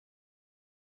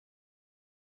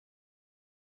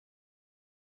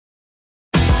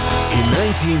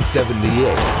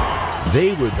1978,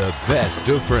 they were the best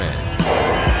of friends.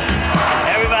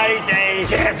 Everybody say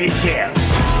championship.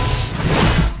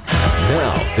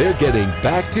 Now they're getting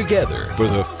back together for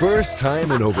the first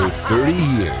time in over 30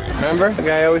 years. Remember the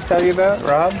guy I always tell you about,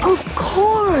 Rob? Of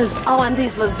course. Oh, and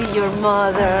this must be your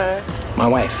mother. My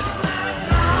wife.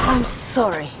 I'm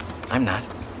sorry. I'm not.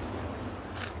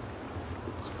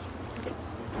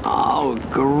 Oh,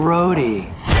 grody.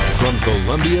 From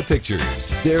Columbia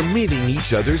Pictures, they're meeting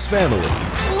each other's families.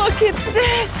 Look at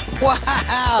this.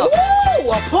 Wow. Ooh,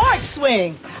 a porch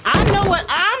swing. I know what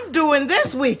I'm doing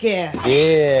this weekend.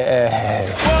 Yeah.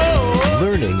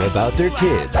 Learning about their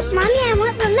kids. Mommy, I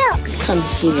want some milk. Come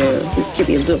here. We'll give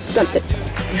you a little something.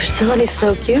 Your son is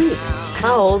so cute.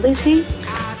 How old is he?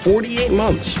 48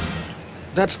 months.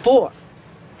 That's 4.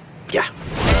 Yeah.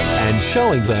 And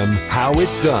showing them how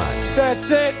it's done.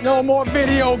 That's it. No more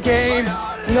video games.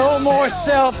 No more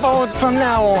cell phones from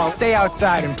now on. Stay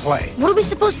outside and play. What are we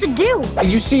supposed to do?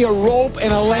 You see a rope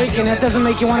in a lake and that doesn't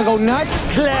make you want to go nuts?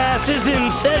 Class is in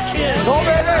session. Go,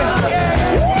 baby.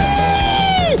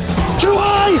 Whee! Too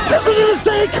high. This was a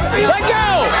mistake. Let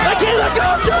go. I can't let go.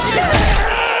 I'm too scared.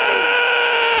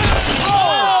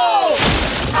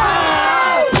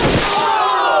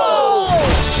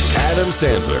 Adam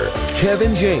Sandler,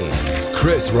 Kevin James,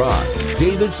 Chris Rock,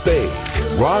 David Spade,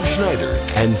 Rob Schneider,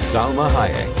 and Salma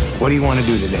Hayek. What do you want to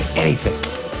do today? Anything.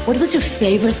 What was your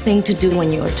favorite thing to do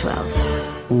when you were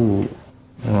 12? Ooh.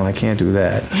 Well, I can't do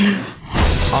that.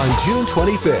 On June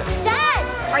 25th.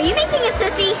 Dad, are you making a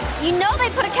sissy? You know they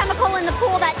put a chemical in the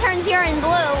pool that turns urine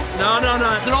blue. No.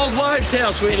 It's an old wives'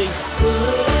 tale, sweetie.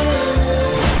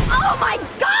 Oh my